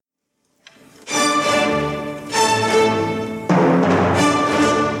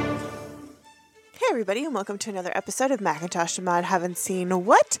everybody, and welcome to another episode of Macintosh and Maud Haven't Seen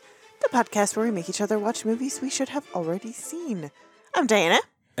What? The podcast where we make each other watch movies we should have already seen. I'm Diana.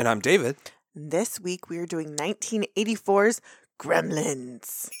 And I'm David. This week we are doing 1984's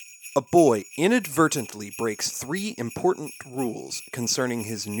Gremlins. A boy inadvertently breaks 3 important rules concerning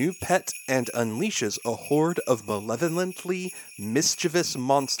his new pet and unleashes a horde of malevolently mischievous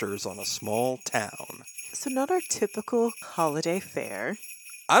monsters on a small town. So not our typical holiday fare.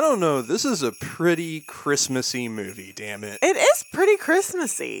 I don't know, this is a pretty Christmassy movie, damn it. It is pretty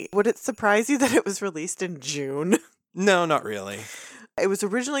Christmassy. Would it surprise you that it was released in June? No, not really. It was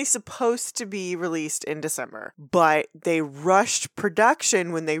originally supposed to be released in December, but they rushed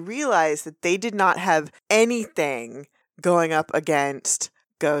production when they realized that they did not have anything going up against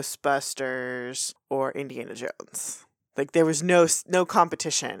Ghostbusters or Indiana Jones. Like, there was no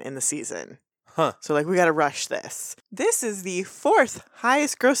competition in the season. Huh. So, we got to rush this. This is the 4th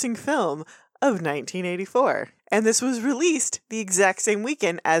highest grossing film of 1984. And this was released the exact same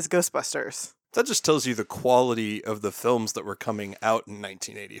weekend as Ghostbusters. That just tells you the quality of the films that were coming out in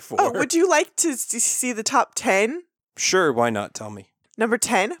 1984. Oh, would you like to see the top 10? Sure, why not? Tell me. Number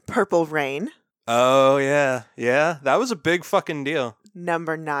 10, Purple Rain. Oh, yeah. Yeah, that was a big fucking deal.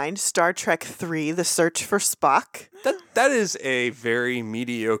 Number 9, Star Trek III, The Search for Spock. That is a very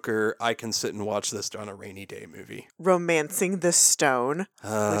mediocre, I can sit and watch this on a rainy day movie. Romancing the Stone, which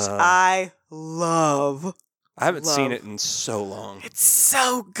I love. I haven't seen it in so long. It's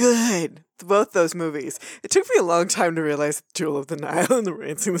so good. Both those movies. It took me a long time to realize that Jewel of the Nile and The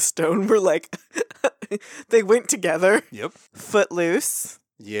Romancing the Stone were they went together. Yep. Footloose.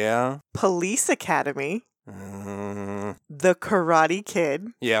 Yeah. Police Academy. The Karate Kid.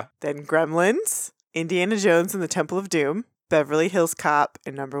 Yeah. Then Gremlins, Indiana Jones and the Temple of Doom, Beverly Hills Cop,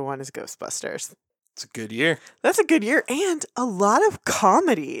 and number 1 is Ghostbusters. It's a good year. That's a good year, and a lot of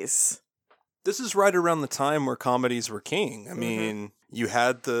comedies. This is right around the time where comedies were king. I mean, you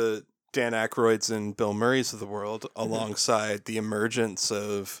had the Dan Aykroyds and Bill Murrays of the world alongside the emergence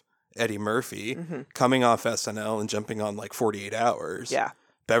of Eddie Murphy coming off SNL and jumping on 48 Hours. Yeah.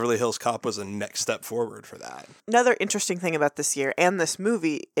 Beverly Hills Cop was a next step forward for that. Another interesting thing about this year and this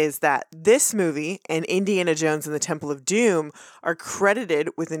movie is that this movie and Indiana Jones and the Temple of Doom are credited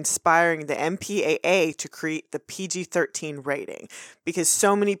with inspiring the MPAA to create the PG-13 rating, because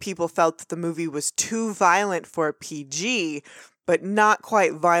so many people felt that the movie was too violent for a PG, but not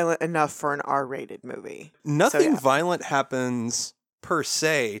quite violent enough for an R-rated movie. Nothing violent happens per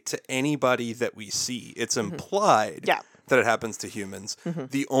se to anybody that we see. It's implied. Yeah. That it happens to humans.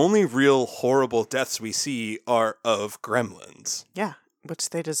 The only real horrible deaths we see are of gremlins. Yeah, which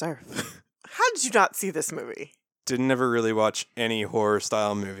they deserve. How did you not see this movie? Didn't ever really watch any horror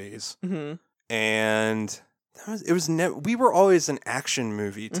style movies. And we were always an action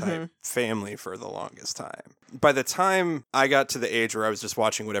movie type family for the longest time. By the time I got to the age where I was just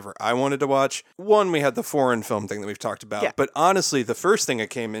watching whatever I wanted to watch, one, we had the foreign film thing that we've talked about. Yeah. But honestly, the first thing I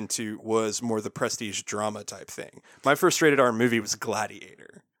came into was more the prestige drama type thing. My first rated R movie was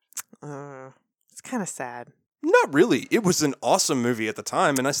Gladiator. It's kind of sad. Not really. It was an awesome movie at the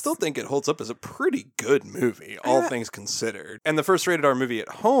time, and I still think it holds up as a pretty good movie, all things considered. And the first rated R movie at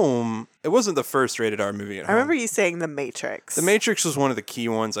home, it wasn't the first rated R movie at home. I remember you saying The Matrix. The Matrix was one of the key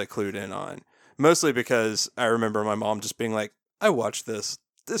ones I clued in on. Mostly because I remember my mom just being like, I watched this.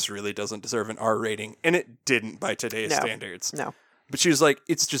 This really doesn't deserve an R rating. And it didn't by today's standards. No. But she was like,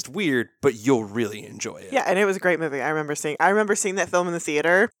 it's just weird, but you'll really enjoy it. Yeah, and it was a great movie. I remember seeing that film in the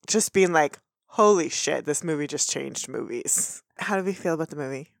theater, just being like, holy shit, this movie just changed movies. How do we feel about the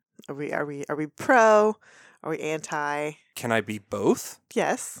movie? Are we pro? Are we anti? Can I be both?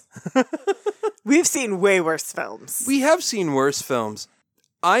 Yes. We've seen way worse films. We have seen worse films.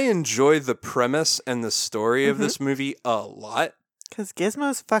 I enjoy the premise and the story of this movie a lot. Because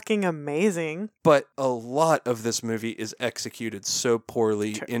Gizmo's fucking amazing. But a lot of this movie is executed so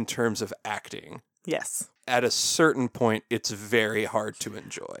poorly in terms of acting. Yes. At a certain point, it's very hard to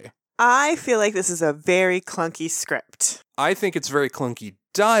enjoy. I feel like this is a very clunky script. I think it's very clunky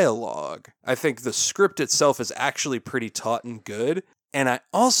dialogue. I think the script itself is actually pretty taut and good. And I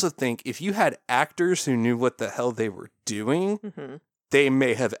also think if you had actors who knew what the hell they were doing, they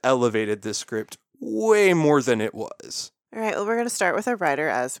may have elevated this script way more than it was. All right, well, we're going to start with our writer,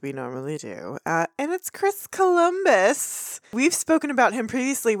 as we normally do. And it's Chris Columbus. We've spoken about him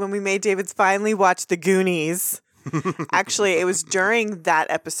previously when we made David's finally watch The Goonies. Actually, it was during that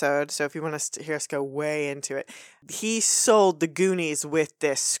episode, so if you want to hear us go way into it, he sold The Goonies with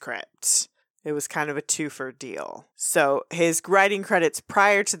this script. It was kind of a 2-for deal. So his writing credits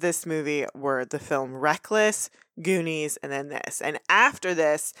prior to this movie were the film Reckless, Goonies, and then this. And after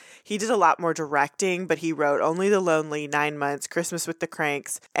this, he did a lot more directing, but he wrote Only the Lonely, 9 Months, Christmas with the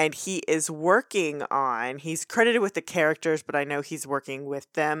Cranks, and he's credited with the characters, but I know he's working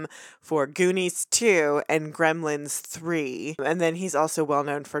with them for Goonies 2 and Gremlins 3. And then he's also well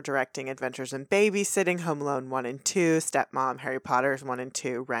known for directing Adventures in Babysitting, Home Alone 1 and 2, Stepmom, Harry Potter's 1 and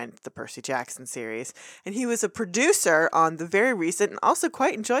 2, Rent, the Percy Jackson series. And he was a producer on the very recent and also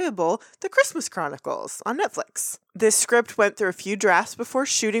quite enjoyable The Christmas Chronicles on Netflix. This script went through a few drafts before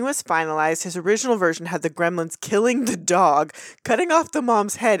shooting was finalized. His original version had the gremlins killing the dog, cutting off the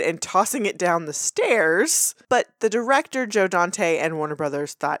mom's head, and tossing it down the stairs. But the director, Joe Dante, and Warner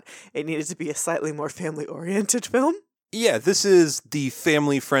Brothers thought it needed to be a slightly more family-oriented film. Yeah, this is the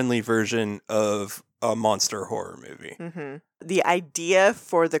family-friendly version of a monster horror movie. Mm-hmm. The idea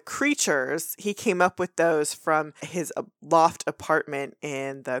for the creatures, he came up with those from his loft apartment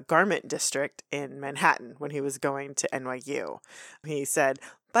in the Garment District in Manhattan when he was going to NYU. He said,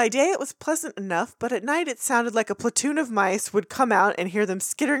 "By day it was pleasant enough, but at night it sounded like a platoon of mice would come out and hear them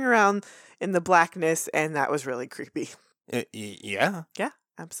skittering around in the blackness, and that was really creepy." Yeah. Yeah,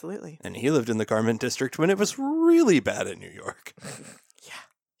 absolutely. And he lived in the Garment District when it was really bad in New York.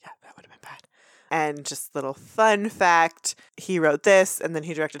 Yeah, that would have been bad. And just little fun fact, he wrote this, and then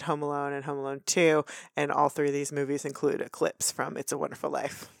he directed Home Alone and Home Alone 2, and all three of these movies include a clips from It's a Wonderful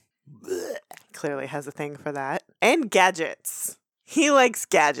Life. Clearly has a thing for that. And gadgets. He likes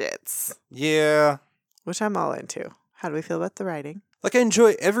gadgets. Yeah. Which I'm all into. How do we feel about the writing? Like, I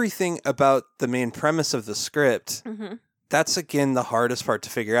enjoy everything about the main premise of the script. Mm-hmm. That's, again, the hardest part to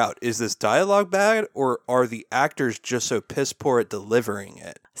figure out. Is this dialogue bad, or are the actors just so piss poor at delivering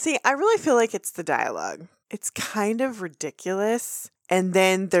it? See, I really feel like it's the dialogue. It's kind of ridiculous, and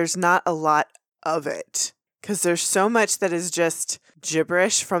then there's not a lot of it. Because there's so much that is just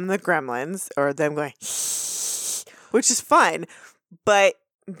gibberish from the gremlins, or them going, which is fun, but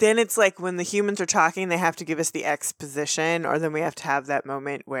then it's like when the humans are talking, they have to give us the exposition, or then we have to have that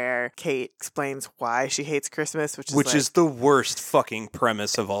moment where Kate explains why she hates Christmas, which is the worst fucking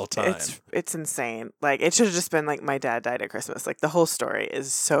premise of all time. It's insane. Like, it should have just been like, my dad died at Christmas. Like, the whole story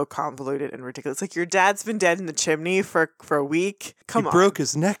is so convoluted and ridiculous. Like, your dad's been dead in the chimney for a week. Come on. He broke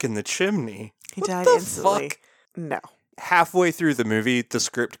his neck in the chimney. He died instantly. Fuck? No. Halfway through the movie, the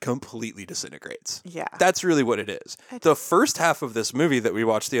script completely disintegrates. Yeah. That's really what it is. The first half of this movie that we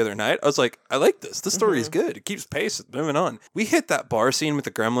watched the other night, I was like, I like this. This story is good. It keeps pace. It's moving on. We hit that bar scene with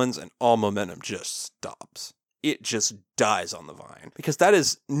the gremlins, and all momentum just stops. It just dies on the vine. Because that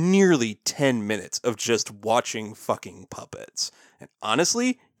is nearly 10 minutes of just watching fucking puppets. And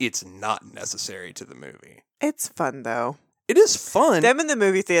honestly, it's not necessary to the movie. It's fun, though. It is fun. Them in the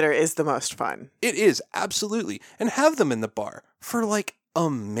movie theater is the most fun. It is, absolutely. And have them in the bar for like a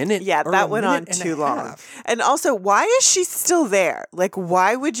minute. Yeah, that went on too long. And also, why is she still there? Like,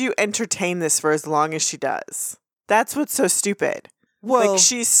 why would you entertain this for as long as she does? That's what's so stupid. Well, like,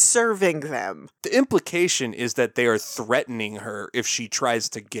 she's serving them. The implication is that they are threatening her if she tries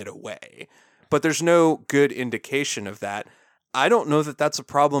to get away. But there's no good indication of that. I don't know that that's a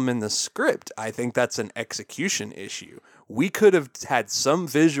problem in the script. I think that's an execution issue. We could have had some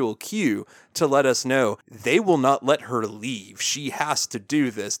visual cue to let us know they will not let her leave. She has to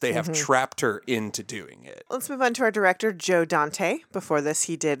do this. They have trapped her into doing it. Let's move on to our director, Joe Dante. Before this,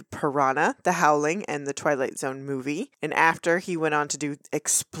 he did Piranha, The Howling, and the Twilight Zone movie. And after, he went on to do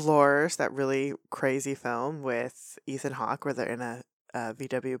Explorers, that really crazy film with Ethan Hawke, where they're in a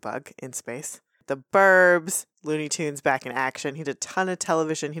VW bug in space. The Burbs, Looney Tunes Back in Action. He did a ton of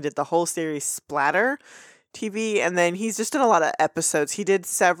television. He did the whole series Splatter TV, and then he's just done a lot of episodes. He did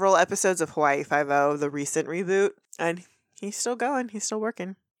several episodes of Hawaii Five-0, the recent reboot, and he's still going. He's still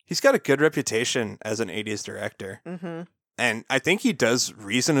working. He's got a good reputation as an 80s director. Mm-hmm. And I think he does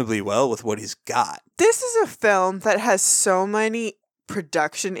reasonably well with what he's got. This is a film that has so many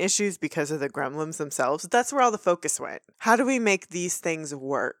production issues because of the gremlins themselves. That's where all the focus went. How do we make these things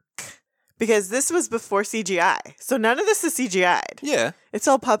work? Because this was before CGI. So none of this is CGI'd. Yeah. It's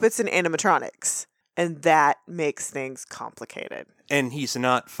all puppets and animatronics. And that makes things complicated. And he's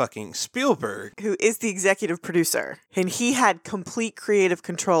not fucking Spielberg, who is the executive producer. And he had complete creative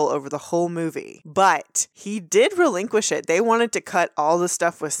control over the whole movie. But he did relinquish it. They wanted to cut all the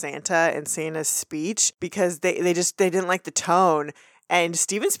stuff with Santa and Santa's speech because they didn't like the tone. And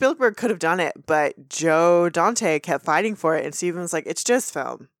Steven Spielberg could have done it, but Joe Dante kept fighting for it. And Steven was like, it's just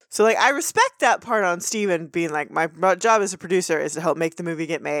film. So, like, I respect that part on Steven being like, my job as a producer is to help make the movie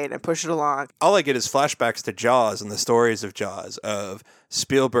get made and push it along. All I get is flashbacks to Jaws and the stories of Jaws, of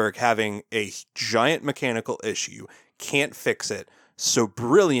Spielberg having a giant mechanical issue, can't fix it, so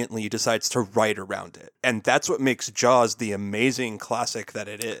brilliantly decides to write around it. And that's what makes Jaws the amazing classic that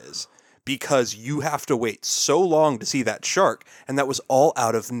it is. Because you have to wait so long to see that shark, and that was all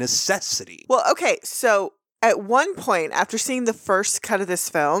out of necessity. Well, okay, so at one point, after seeing the first cut of this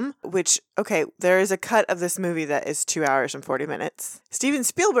film, which, okay, there is a cut of this movie that is 2 hours and 40 minutes, Steven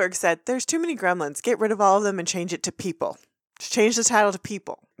Spielberg said, there's too many gremlins. Get rid of all of them and change it to People. Just change the title to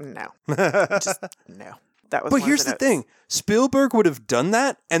People. No. Just, no. That was But here's the thing. Spielberg would have done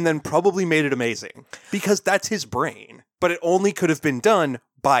that and then probably made it amazing. Because that's his brain. But it only could have been done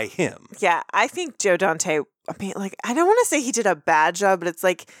by him. Yeah, I think Joe Dante, I mean, like, I don't want to say he did a bad job, but it's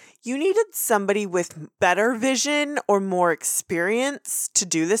like you needed somebody with better vision or more experience to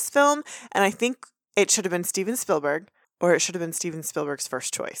do this film. And I think it should have been Steven Spielberg, or it should have been Steven Spielberg's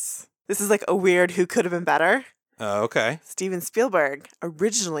first choice. This is like a weird who could have been better. Okay. Steven Spielberg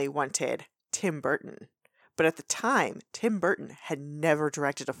originally wanted Tim Burton. But at the time, Tim Burton had never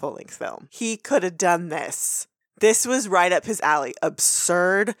directed a full-length film. He could have done this. This was right up his alley.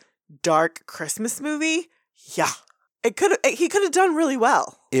 Absurd, dark Christmas movie. Yeah. He could have done really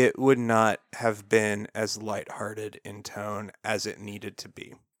well. It would not have been as lighthearted in tone as it needed to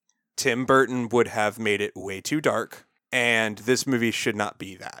be. Tim Burton would have made it way too dark, and this movie should not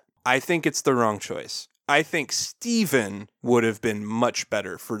be that. I think it's the wrong choice. I think Steven would have been much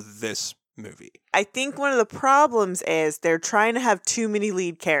better for this movie. I think one of the problems is they're trying to have too many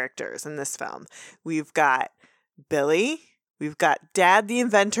lead characters in this film. We've got Billy, we've got Dad the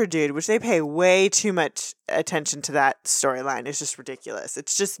inventor dude, which they pay way too much attention to that storyline. It's just ridiculous.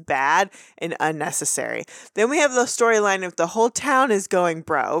 It's just bad and unnecessary. Then we have the storyline of the whole town is going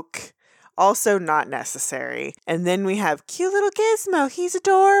broke. Also not necessary. And then we have cute little Gizmo. He's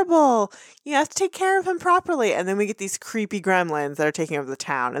adorable. You have to take care of him properly. And then we get these creepy gremlins that are taking over the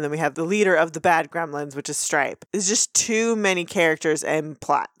town. And then we have the leader of the bad gremlins, which is Stripe. It's just too many characters and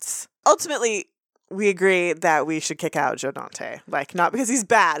plots. Ultimately, we agree that we should kick out Joe Dante. Like, not because he's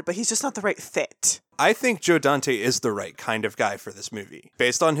bad, but he's just not the right fit. I think Joe Dante is the right kind of guy for this movie.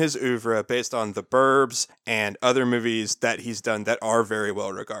 Based on his oeuvre, based on The Burbs and other movies that he's done that are very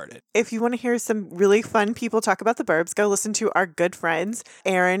well regarded. If you want to hear some really fun people talk about The Burbs, go listen to our good friends,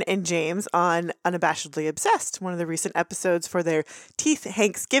 Aaron and James, on Unabashedly Obsessed, one of the recent episodes for their Teeth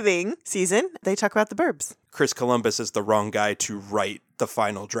Thanksgiving season. They talk about The Burbs. Chris Columbus is the wrong guy to write the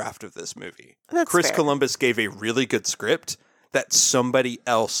final draft of this movie. That's Chris fair. Columbus gave a really good script that somebody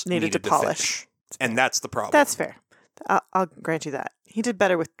else needed to polish. finish. And that's the problem. That's fair. I'll grant you that. He did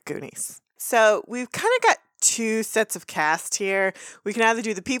better with Goonies. So we've kind of got two sets of cast here. We can either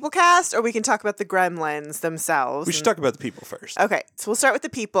do the people cast or we can talk about the gremlins themselves. We should talk about the people first. Okay, so we'll start with the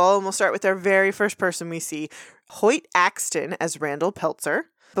people, and we'll start with our very first person we see, Hoyt Axton as Randall Peltzer.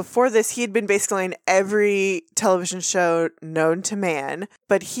 Before this, he had been basically in every television show known to man,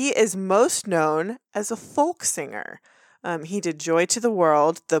 but he is most known as a folk singer. He did Joy to the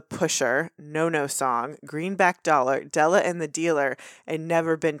World, The Pusher, No No Song, Greenback Dollar, Della and the Dealer, and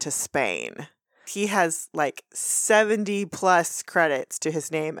Never Been to Spain. He has like 70 plus credits to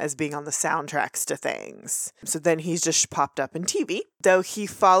his name as being on the soundtracks to things. So then he's just popped up in TV. Though he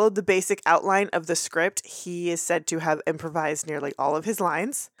followed the basic outline of the script, he is said to have improvised nearly all of his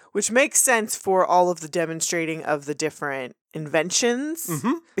lines, which makes sense for all of the demonstrating of the different inventions,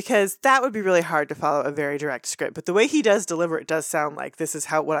 because that would be really hard to follow a very direct script. But the way he does deliver it does sound like this is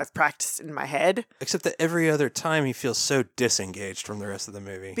what I've practiced in my head. Except that every other time he feels so disengaged from the rest of the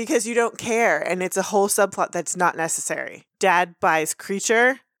movie. Because you don't care, and it's a whole subplot that's not necessary. Dad buys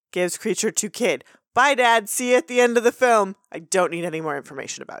Creature, gives Creature to kid. Bye, Dad. See you at the end of the film. I don't need any more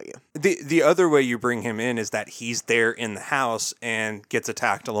information about you. The other way you bring him in is that he's there in the house and gets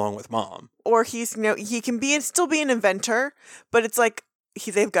attacked along with Mom. Or he's, he can still be an inventor, but it's like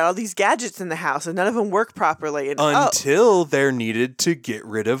they've got all these gadgets in the house and none of them work properly. And, Until they're needed to get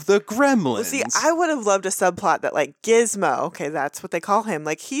rid of the gremlins. Well, see, I would have loved a subplot that, like, Gizmo, okay, that's what they call him.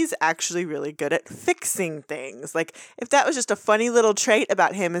 Like, he's actually really good at fixing things. Like, if that was just a funny little trait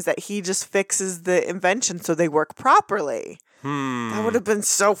about him, is that he just fixes the invention so they work properly. That would have been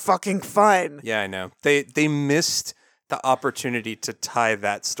so fucking fun. Yeah, I know. They missed the opportunity to tie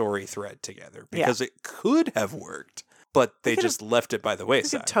that story thread together because it could have worked. But they just left it by the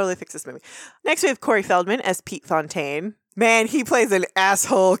wayside. We could totally fix this movie. Next, we have Corey Feldman as Pete Fontaine. Man, he plays an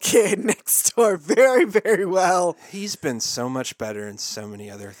asshole kid next door very, very well. He's been so much better in so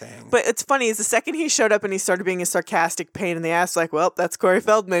many other things. But it's funny, is the second he showed up and he started being a sarcastic pain in the ass, like, well, that's Corey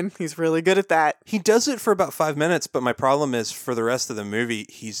Feldman. He's really good at that. He does it for about 5 minutes, but my problem is for the rest of the movie,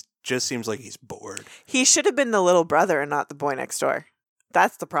 just seems like he's bored. He should have been the little brother and not the boy next door.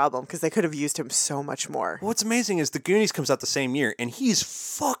 That's the problem, because they could have used him so much more. What's amazing is The Goonies comes out the same year, and he's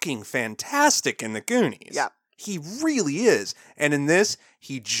fucking fantastic in The Goonies. Yeah. He really is. And in this,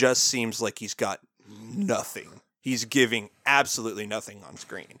 he just seems like he's got nothing. He's giving absolutely nothing on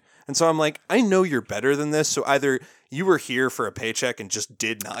screen. And so I'm like, I know you're better than this, so either you were here for a paycheck and just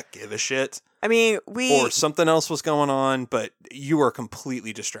did not give a shit, I mean, or something else was going on, but you are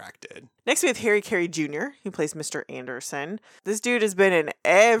completely distracted. Next, we have Harry Carey Jr., who plays Mr. Anderson. This dude has been in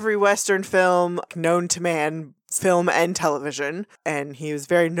every Western film known to man, film and television, and he was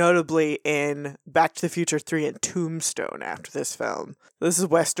very notably in Back to the Future 3 and Tombstone after this film. This is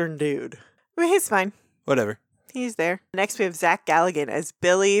Western dude. I mean, he's fine. Whatever. He's there. Next, we have Zach Galligan as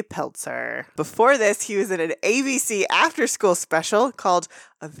Billy Peltzer. Before this, he was in an ABC after-school special called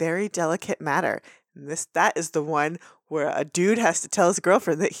A Very Delicate Matter. And that is the one where a dude has to tell his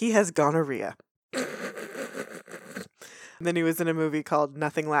girlfriend that he has gonorrhea. And then he was in a movie called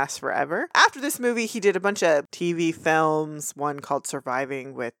Nothing Lasts Forever. After this movie, he did a bunch of TV films, one called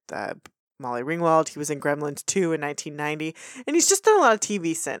Surviving with Molly Ringwald. He was in Gremlins 2 in 1990. And he's just done a lot of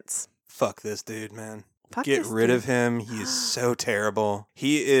TV since. Fuck this dude, man. Fuck Get this rid dude. of him. He is so terrible.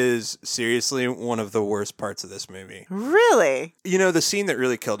 He is seriously one of the worst parts of this movie. Really? You know, the scene that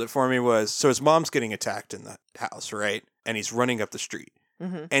really killed it for me was, so his mom's getting attacked in the house, right? And he's running up the street.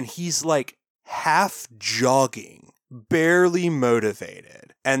 Mm-hmm. And he's like half jogging, barely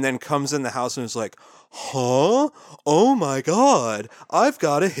motivated, and then comes in the house and is like, huh? Oh my God, I've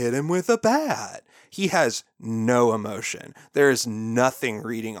got to hit him with a bat. He has no emotion. There is nothing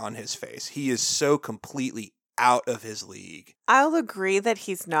reading on his face. He is so completely out of his league. I'll agree that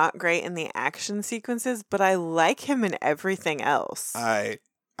he's not great in the action sequences, but I like him in everything else. I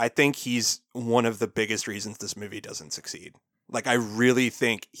think he's one of the biggest reasons this movie doesn't succeed. Like, I really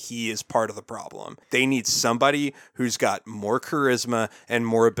think he is part of the problem. They need somebody who's got more charisma and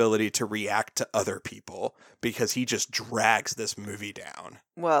more ability to react to other people, because he just drags this movie down.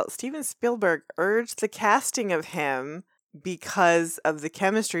 Well, Steven Spielberg urged the casting of him because of the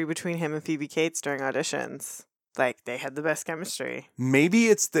chemistry between him and Phoebe Cates during auditions. Like, they had the best chemistry. Maybe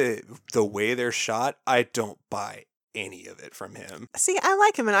it's the way they're shot. I don't buy any of it from him. See, I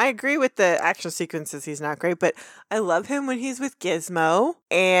like him, and I agree with the action sequences. He's not great, but I love him when he's with Gizmo,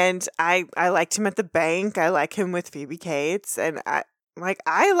 and I liked him at the bank. I like him with Phoebe Cates, and I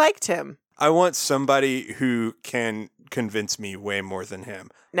liked him. I want somebody who can convince me way more than him.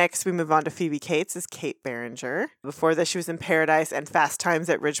 Next, we move on to Phoebe Cates as Kate Berenger. Before this, she was in Paradise and Fast Times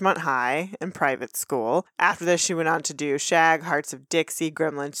at Ridgemont High and Private School. After this, she went on to do Shag, Hearts of Dixie,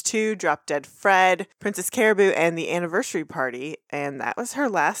 Gremlins 2, Drop Dead Fred, Princess Caribou, and The Anniversary Party. And that was her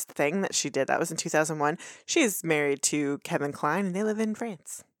last thing that she did. That was in 2001. She is married to Kevin Kline, and they live in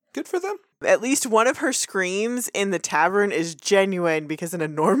France. Good for them. At least one of her screams in the tavern is genuine because an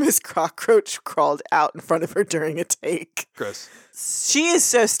enormous cockroach crawled out in front of her during a take. Gross. She is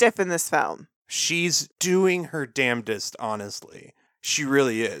so stiff in this film. She's doing her damnedest, honestly. She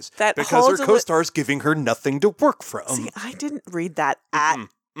really is. That because whole her co-star's giving her nothing to work from. See, I didn't read that at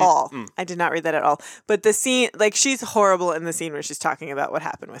all. I did not read that at all. But the scene, like, she's horrible in the scene where she's talking about what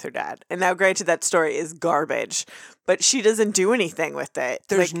happened with her dad. And now, granted, that story is garbage, but she doesn't do anything with it.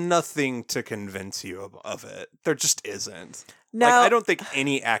 There's nothing to convince you of it. There just isn't. No. Like, I don't think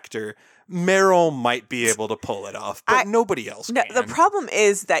any actor... Meryl might be able to pull it off, but nobody else can. The problem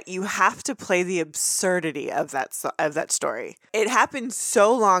is that you have to play the absurdity of that story. It happened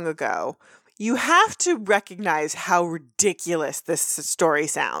so long ago. You have to recognize how ridiculous this story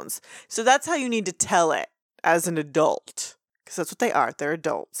sounds. So that's how you need to tell it as an adult. Because that's what they are. They're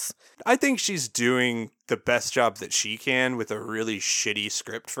adults. I think she's doing the best job that she can with a really shitty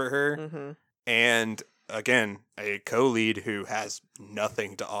script for her. Mm-hmm. And again, a co-lead who has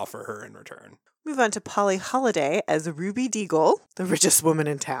nothing to offer her in return. Move on to Polly Holiday as Ruby Deagle, the richest woman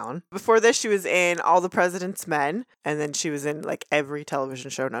in town. Before this, she was in All the President's Men, and then she was in like every television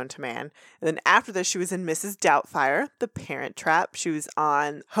show known to man. And then after this, she was in Mrs. Doubtfire, The Parent Trap. She was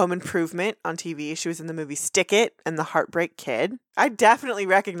on Home Improvement on TV. She was in the movie Stick It and The Heartbreak Kid. I definitely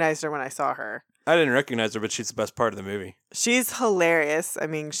recognized her when I saw her. I didn't recognize her, but she's the best part of the movie. She's hilarious. I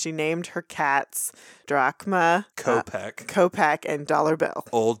mean, she named her cats Drachma, Kopeck, and Dollar Bill.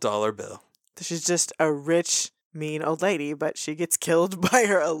 Old Dollar Bill. She's just a rich, mean old lady, but she gets killed by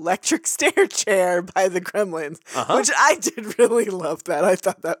her electric stair chair by the Gremlins, which I did really love that. I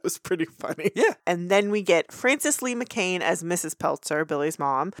thought that was pretty funny. Yeah. And then we get Frances Lee McCain as Mrs. Peltzer, Billy's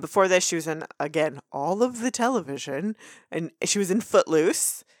mom. Before this, she was in, again, all of the television, and she was in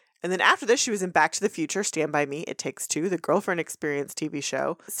Footloose. And then after this, she was in Back to the Future, Stand By Me, It Takes Two, the Girlfriend Experience TV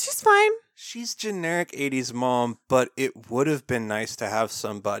show. She's fine. She's generic 80s mom, but it would have been nice to have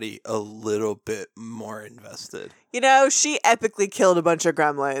somebody a little bit more invested. You know, she epically killed a bunch of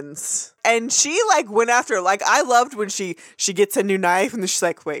gremlins. And she, like, went after, like, I loved when she gets a new knife and then she's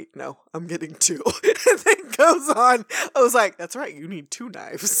like, wait, no, I'm getting two. And then goes on. I was like, that's right, you need two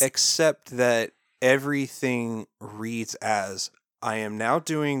knives. Except that everything reads as, I am now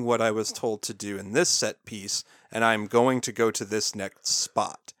doing what I was told to do in this set piece, and I'm going to go to this next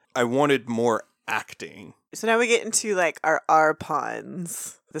spot. I wanted more acting. So now we get into, like, our R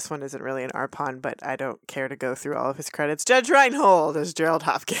puns. This one isn't really an R pun, but I don't care to go through all of his credits. Judge Reinhold as Gerald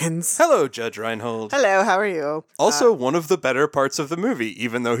Hopkins. Hello, Judge Reinhold. Hello, how are you? Also, one of the better parts of the movie,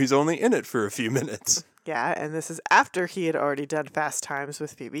 even though he's only in it for a few minutes. Yeah, and this is after he had already done Fast Times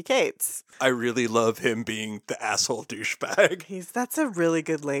with Phoebe Cates. I really love him being the asshole douchebag. That's a really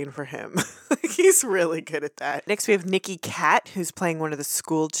good lane for him. He's really good at that. Next we have Nikki Katt, who's playing one of the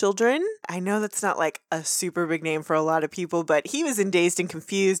school children. I know that's not like a super big name for a lot of people, but he was in Dazed and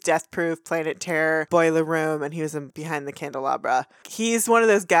Confused, Death Proof, Planet Terror, Boiler Room, and he was in Behind the Candelabra. He's one of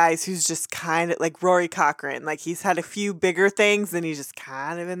those guys who's just kind of like Rory Cochrane. Like he's had a few bigger things, and he's just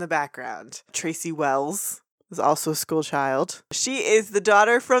kind of in the background. Tracy Wells is also a school child. She is the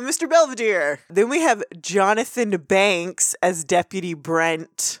daughter from Mr. Belvedere. Then we have Jonathan Banks as Deputy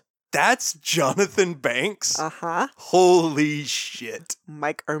Brent. That's Jonathan Banks? Uh-huh. Holy shit.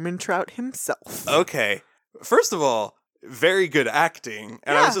 Mike Ehrmantraut himself. Okay. First of all, very good acting.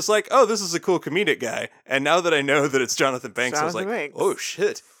 And I was just like, oh, this is a cool comedic guy. And now that I know that it's Jonathan Banks, I was like, oh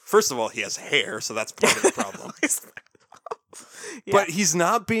shit. First of all, he has hair, so that's part of the problem. Yeah. But he's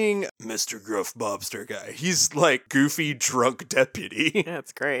not being Mr. Gruff Mobster guy. He's like goofy, drunk deputy. Yeah,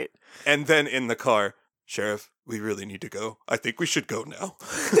 that's great. And then in the car, Sheriff, we really need to go. I think we should go now.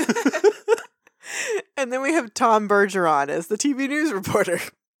 And then we have Tom Bergeron as the TV news reporter.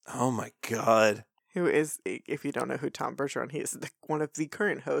 Oh my God. Who is, if you don't know who Tom Bergeron, he is one of the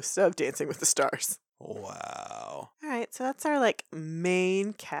current hosts of Dancing with the Stars. Wow. All right, so that's our like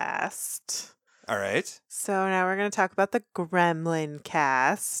main cast. All right. So now we're going to talk about the Gremlin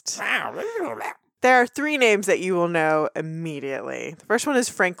cast. There are three names that you will know immediately. The first one is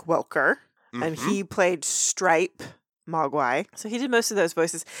Frank Welker, and he played Stripe Mogwai. So he did most of those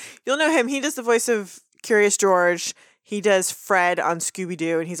voices. You'll know him. He does the voice of Curious George. He does Fred on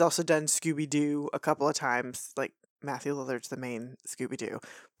Scooby-Doo, and he's also done Scooby-Doo a couple of times. Like, Matthew Lillard's the main Scooby-Doo,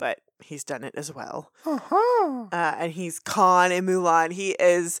 but he's done it as well. And he's Khan in Mulan. He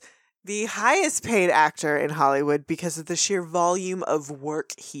is the highest paid actor in Hollywood because of the sheer volume of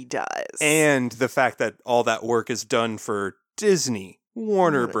work he does. And the fact that all that work is done for Disney,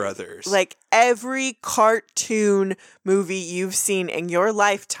 Warner Brothers. Like every cartoon movie you've seen in your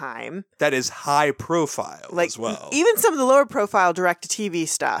lifetime. That is high profile as well. Even some of the lower profile direct-to-TV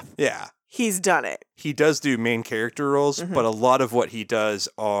stuff. Yeah. He's done it. He does do main character roles, but a lot of what he does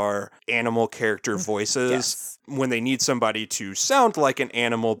are animal character voices when they need somebody to sound like an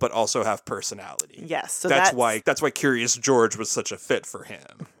animal but also have personality. Yes. So that's why Curious George was such a fit for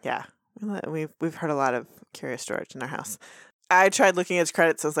him. Yeah. We've heard a lot of Curious George in our house. I tried looking at his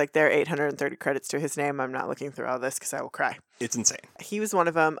credits. I was like, there are 830 credits to his name. I'm not looking through all this because I will cry. It's insane. He was one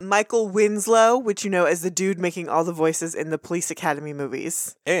of them. Michael Winslow, which you know as the dude making all the voices in the Police Academy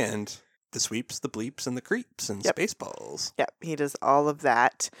movies. And the Sweeps, the Bleeps, and the Creeps, and Spaceballs. Yep, he does all of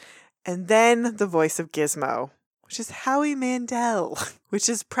that. And then the voice of Gizmo, which is Howie Mandel, which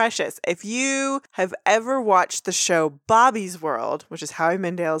is precious. If you have ever watched the show Bobby's World, which is Howie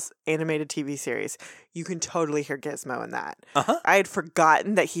Mandel's animated TV series, you can totally hear Gizmo in that. I had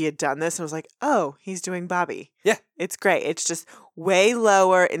forgotten that he had done this and was like, oh, he's doing Bobby. Yeah. It's great. It's just way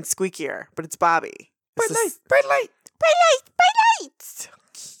lower and squeakier, but it's Bobby. Bright light. Bright lights.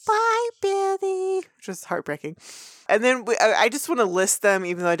 Bye, Billy. Which was heartbreaking. And then I just want to list them,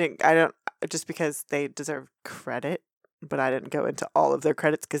 even though I don't, just because they deserve credit, but I didn't go into all of their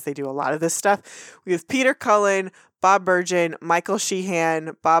credits because they do a lot of this stuff. We have Peter Cullen, Bob Bergen, Michael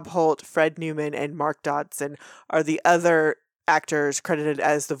Sheehan, Bob Holt, Fred Newman, and Mark Dodson are the other actors credited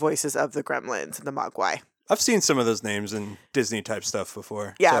as the voices of the Gremlins and the Mogwai. I've seen some of those names in Disney type stuff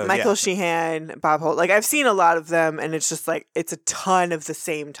before. Yeah, so, Michael Sheehan, Bob Holt. Like, I've seen a lot of them, and it's just like, it's a ton of the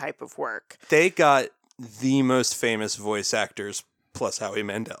same type of work. They got the most famous voice actors plus Howie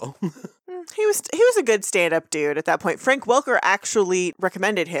Mandel. He was a good stand-up dude at that point. Frank Welker actually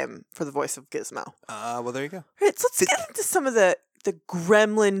recommended him for the voice of Gizmo. Well, there you go. All right, so let's get into some of the the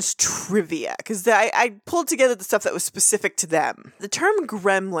Gremlins trivia, because I pulled together the stuff that was specific to them. The term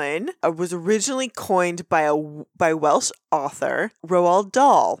gremlin was originally coined by Welsh author Roald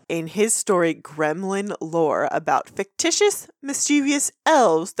Dahl in his story Gremlin Lore about fictitious, mischievous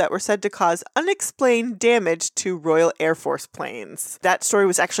elves that were said to cause unexplained damage to Royal Air Force planes. That story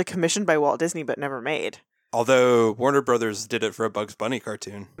was actually commissioned by Walt Disney but never made. Although Warner Brothers did it for a Bugs Bunny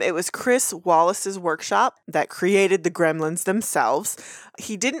cartoon. It was Chris Wallace's workshop that created the Gremlins themselves.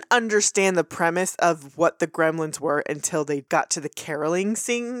 He didn't understand the premise of what the Gremlins were until they got to the caroling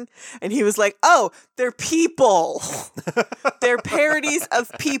scene. And he was like, oh, they're people. They're parodies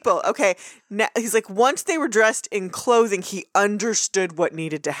of people. Okay. Now, he's like, once they were dressed in clothing, he understood what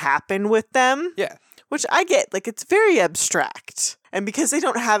needed to happen with them. Yeah. Which I get. Like, it's very abstract. And because they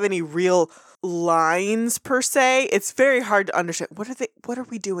don't have any real lines per se, it's very hard to understand. What are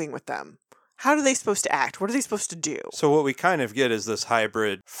we doing with them? How are they supposed to act? What are they supposed to do? So what we kind of get is this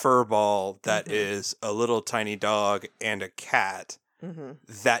hybrid fur ball that is a little tiny dog and a cat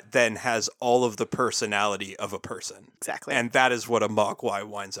that then has all of the personality of a person. Exactly. And that is what a Mogwai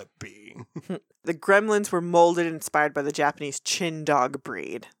winds up being. The Gremlins were molded and inspired by the Japanese chin dog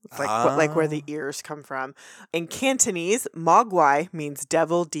breed. It's like where the ears come from. In Cantonese, Mogwai means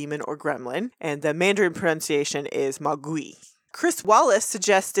devil, demon, or gremlin, and the Mandarin pronunciation is Mogui. Chris Wallace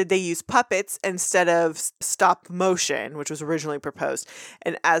suggested they use puppets instead of stop motion, which was originally proposed.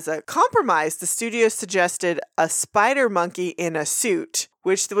 And as a compromise, the studio suggested a spider monkey in a suit,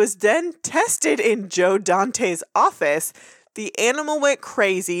 which was then tested in Joe Dante's office. The animal went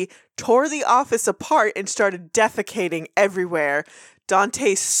crazy, tore the office apart, and started defecating everywhere.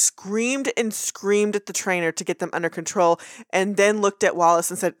 Dante screamed and screamed at the trainer to get them under control, and then looked at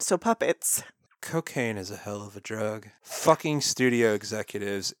Wallace and said, so puppets. Cocaine is a hell of a drug. Fucking studio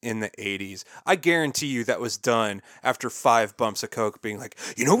executives in the 80s. I guarantee you that was done after 5 bumps of coke being like,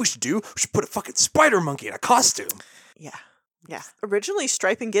 you know what we should do? We should put a fucking spider monkey in a costume. Yeah. Yeah. Originally,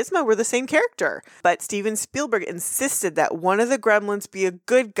 Stripe and Gizmo were the same character, but Steven Spielberg insisted that one of the Gremlins be a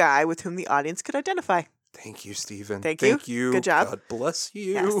good guy with whom the audience could identify. Thank you, Steven. Thank you. Good job. God bless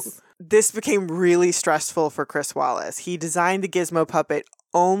you. Yes. This became really stressful for Chris Wallace. He designed the Gizmo puppet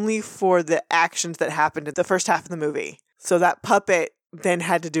only for the actions that happened in the first half of the movie. So that puppet then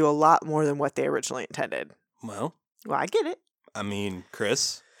had to do a lot more than what they originally intended. Well, I get it. I mean,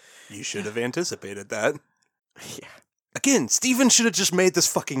 Chris, you should have anticipated that. Yeah. Again, Steven should have just made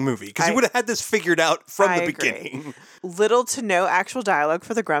this fucking movie because he would have had this figured out from the beginning. Little to no actual dialogue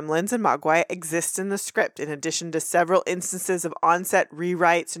for the Gremlins and Mogwai exists in the script, in addition to several instances of on-set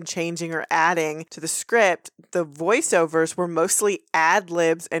rewrites and changing or adding to the script. The voiceovers were mostly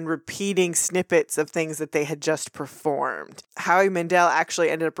ad-libs and repeating snippets of things that they had just performed. Howie Mandel actually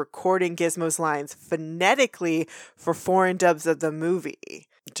ended up recording Gizmo's lines phonetically for foreign dubs of the movie,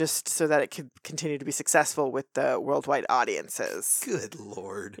 just so that it could continue to be successful with the worldwide audiences. Good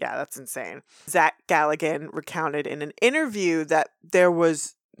Lord. Yeah, that's insane. Zach Galligan recounted in an interview that there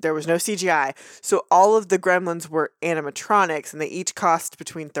was no CGI, so all of the Gremlins were animatronics, and they each cost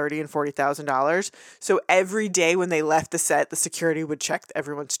between $30,000 and $40,000. So every day when they left the set, the security would check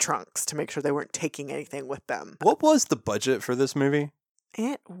everyone's trunks to make sure they weren't taking anything with them. What was the budget for this movie?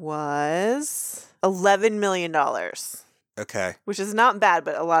 It was $11 million. Okay. Which is not bad,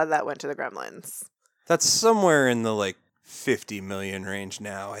 but a lot of that went to the Gremlins. That's somewhere in the 50 million range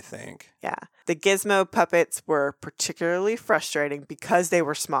now, I think. Yeah. The Gizmo puppets were particularly frustrating because they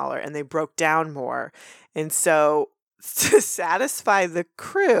were smaller and they broke down more. And so to satisfy the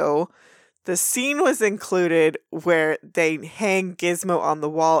crew, the scene was included where they hang Gizmo on the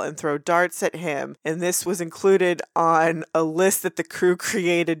wall and throw darts at him. And this was included on a list that the crew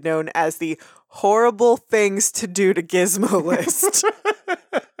created known as the horrible things to do to Gizmo list.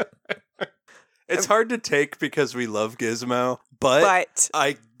 It's hard to take because we love Gizmo, but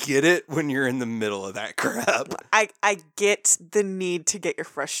I get it when you're in the middle of that crap. I get the need to get your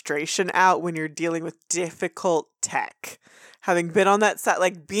frustration out when you're dealing with difficult tech. Having been on that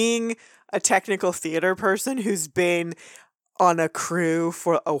side, being a technical theater person who's been on a crew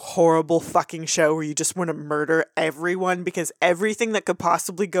for a horrible fucking show where you just want to murder everyone because everything that could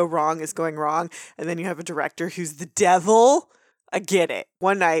possibly go wrong is going wrong, and then you have a director who's the devil. I get it.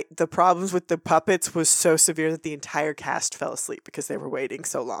 One night, the problems with the puppets was so severe that the entire cast fell asleep because they were waiting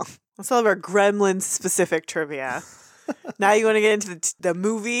so long. That's all of our Gremlins-specific trivia. Now you want to get into the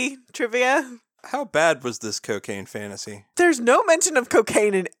movie trivia? How bad was this cocaine fantasy? There's no mention of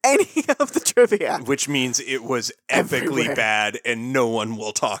cocaine in any of the trivia. Which means it was epically Everywhere. bad and no one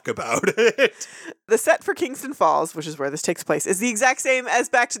will talk about it. The set for Kingston Falls, which is where this takes place, is the exact same as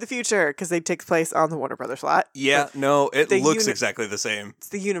Back to the Future because they take place on the Warner Brothers lot. Yeah, no, it The looks exactly the same. It's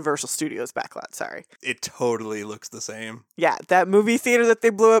the Universal Studios backlot, sorry. It totally looks the same. Yeah, that movie theater that they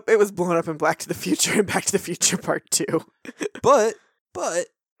blew up, it was blown up in Back to the Future and Back to the Future Part 2. But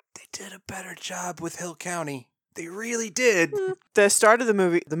they did a better job with Hill County. They really did. The start of the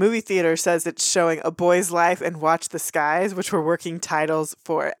movie theater says it's showing A Boy's Life and Watch the Skies, which were working titles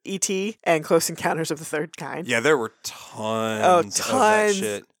for E.T. and Close Encounters of the Third Kind. Yeah, there were tons of that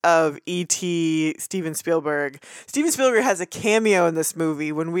shit. Of E.T., Steven Spielberg. Steven Spielberg has a cameo in this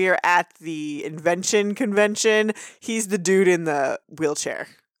movie. When we are at the Invention Convention, he's the dude in the wheelchair.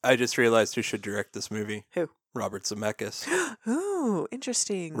 I just realized who should direct this movie. Who? Robert Zemeckis. Ooh,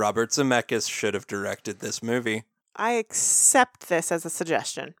 interesting. Robert Zemeckis should have directed this movie. I accept this as a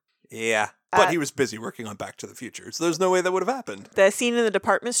suggestion. Yeah, but he was busy working on Back to the Future, so there's no way that would have happened. The scene in the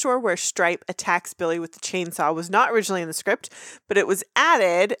department store where Stripe attacks Billy with the chainsaw was not originally in the script, but it was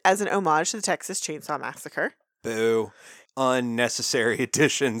added as an homage to the Texas Chainsaw Massacre. Boo. Unnecessary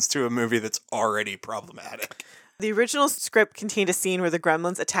additions to a movie that's already problematic. The original script contained a scene where the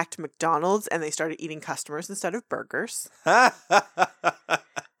gremlins attacked McDonald's and they started eating customers instead of burgers. The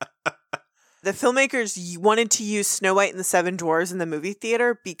filmmakers wanted to use Snow White and the Seven Dwarfs in the movie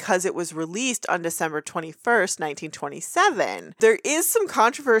theater because it was released on December 21st, 1927. There is some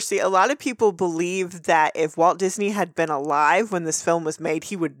controversy. A lot of people believe that if Walt Disney had been alive when this film was made,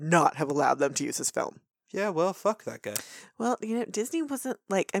 he would not have allowed them to use his film. Yeah, well, fuck that guy. Well, Disney wasn't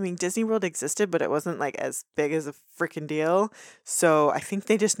Disney World existed, but it wasn't as big as a freaking deal. So I think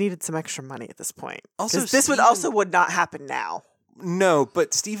they just needed some extra money at this point. Also, this would not happen now. No,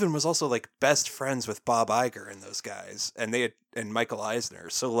 but Steven was also best friends with Bob Iger and those guys, and and Michael Eisner.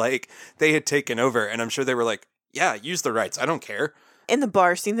 So they had taken over, and I'm sure they were like, "Yeah, use the rights. I don't care." In the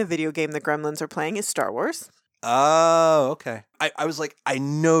bar scene, the video game the Gremlins are playing is Star Wars. Oh, okay. I was like, I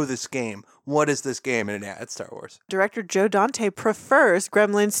know this game. What is this game? And yeah, it's Star Wars. Director Joe Dante prefers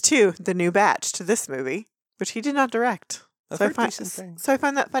Gremlins 2, The New Batch, to this movie, which he did not direct. So I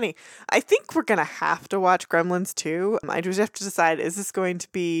find that funny. I think we're going to have to watch Gremlins 2. I just have to decide, is this going to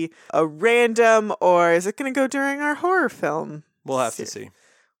be a random or is it going to go during our horror film? We'll have to see.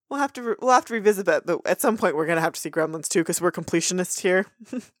 We'll have to revisit that, but at some point we're going to have to see Gremlins 2 because we're completionists here.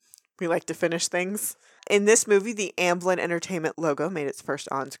 We like to finish things. In this movie, the Amblin Entertainment logo made its first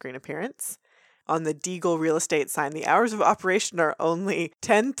on-screen appearance. On the Deagle real estate sign, the hours of operation are only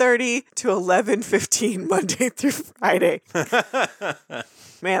 10:30 to 11:15 Monday through Friday.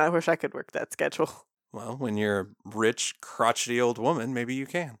 Man, I wish I could work that schedule. Well, when you're a rich, crotchety old woman, maybe you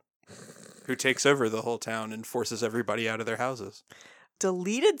can. Who takes over the whole town and forces everybody out of their houses.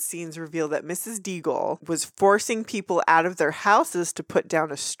 Deleted scenes reveal that Mrs. Deagle was forcing people out of their houses to put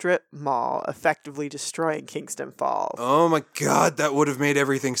down a strip mall, effectively destroying Kingston Falls. Oh my God, that would have made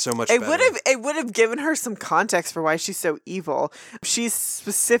everything so much better. It would have given her some context for why she's so evil. She's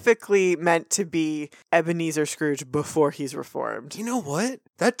specifically meant to be Ebenezer Scrooge before he's reformed. You know what?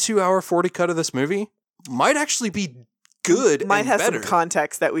 That 2-hour 40 cut of this movie might actually be good. Might and have better. some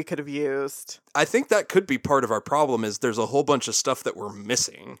context that we could have used. I think that could be part of our problem is there's a whole bunch of stuff that we're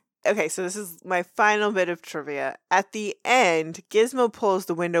missing. Okay, so this is my final bit of trivia. At the end, Gizmo pulls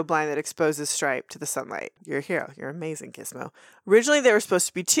the window blind that exposes Stripe to the sunlight. You're a hero. You're amazing, Gizmo. Originally, there were supposed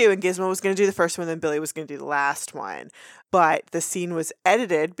to be 2, and Gizmo was going to do the first one, then Billy was going to do the last one. But the scene was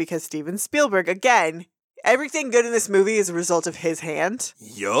edited because Steven Spielberg, again, everything good in this movie is a result of his hand.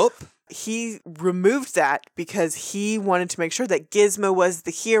 Yup. He removed that because he wanted to make sure that Gizmo was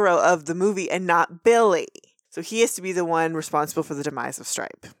the hero of the movie and not Billy. So he has to be the one responsible for the demise of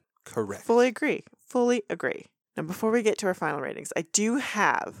Stripe. Correct. Fully agree. Now, before we get to our final ratings, I do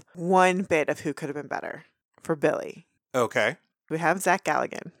have one bit of who could have been better for Billy. Okay. We have Zach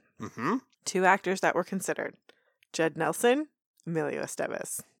Galligan. Mm-hmm. 2 actors that were considered. Judd Nelson, Emilio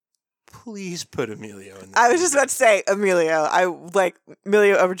Estevez. Please put Emilio in there. I was just about to say Emilio. I like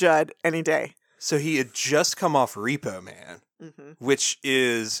Emilio over Judd any day. So he had just come off Repo Man, which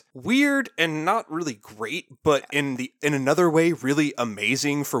is weird and not really great, but in another way, really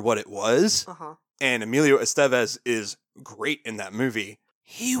amazing for what it was. Uh-huh. And Emilio Estevez is great in that movie.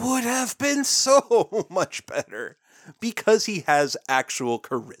 He would have been so much better because he has actual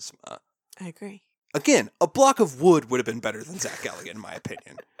charisma. I agree. Again, a block of wood would have been better than Zach Galligan, in my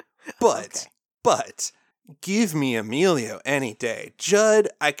opinion. But give me Emilio any day. Judd,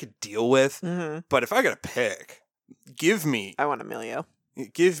 I could deal with, but if I got to pick, give me... I want Emilio.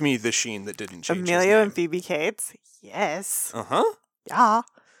 Give me the Sheen that didn't change Emilio his and Phoebe Cates? Yes. name. Uh-huh. Yeah.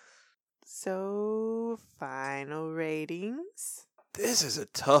 So, final ratings? This is a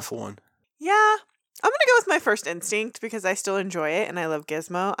tough one. Yeah. I'm going to go with my first instinct because I still enjoy it and I love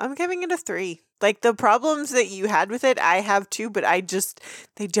Gizmo. I'm giving it a 3. Like, the problems that you had with it, I have too, but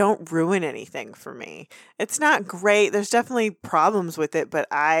they don't ruin anything for me. It's not great. There's definitely problems with it, but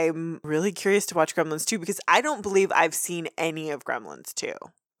I'm really curious to watch Gremlins 2 because I don't believe I've seen any of Gremlins 2.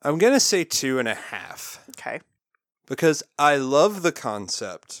 I'm going to say 2.5. Okay. Because I love the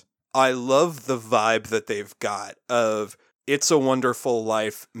concept. I love the vibe that they've got of It's a Wonderful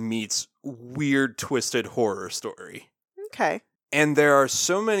Life meets weird, twisted horror story. Okay. And there are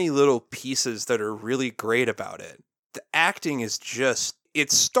so many little pieces that are really great about it. The acting is just,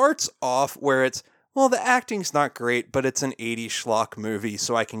 it starts off where it's, well, the acting's not great, but it's an 80s schlock movie,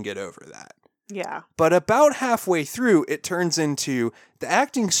 so I can get over that. Yeah. But about halfway through, it turns into, the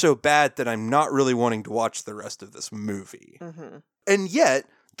acting's so bad that I'm not really wanting to watch the rest of this movie. Mm-hmm. And yet,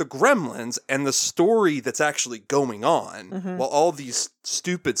 the Gremlins and the story that's actually going on, while all these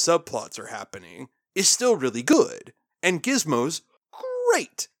stupid subplots are happening, is still really good. And Gizmo's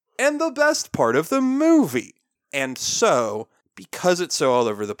great. And the best part of the movie. And so, because it's so all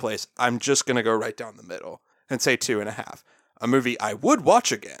over the place, I'm just going to go right down the middle and say 2.5. A movie I would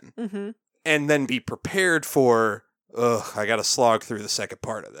watch again. Mm-hmm. And then be prepared for, I got to slog through the second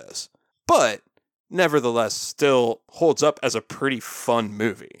part of this. But, nevertheless, still holds up as a pretty fun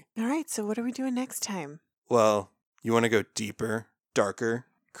movie. All right, so what are we doing next time? Well, you want to go deeper, darker,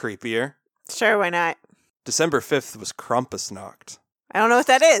 creepier? Sure, why not? December 5th was Krampusnacht. I don't know what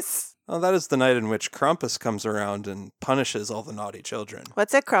that is. Well, that is the night in which Krampus comes around and punishes all the naughty children.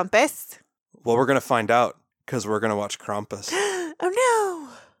 What's a Krampus? Well, we're going to find out, because we're going to watch Krampus. Oh no!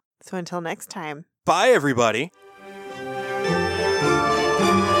 So until next time. Bye, everybody!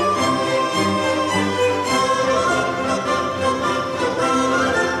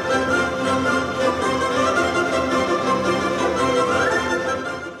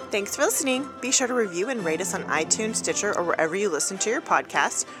 Thanks for listening. Be sure to review and rate us on iTunes, Stitcher, or wherever you listen to your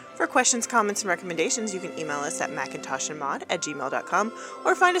podcast. For questions, comments, and recommendations, you can email us at macintoshandmod@gmail.com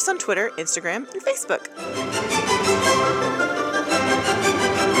or find us on Twitter, Instagram, and Facebook.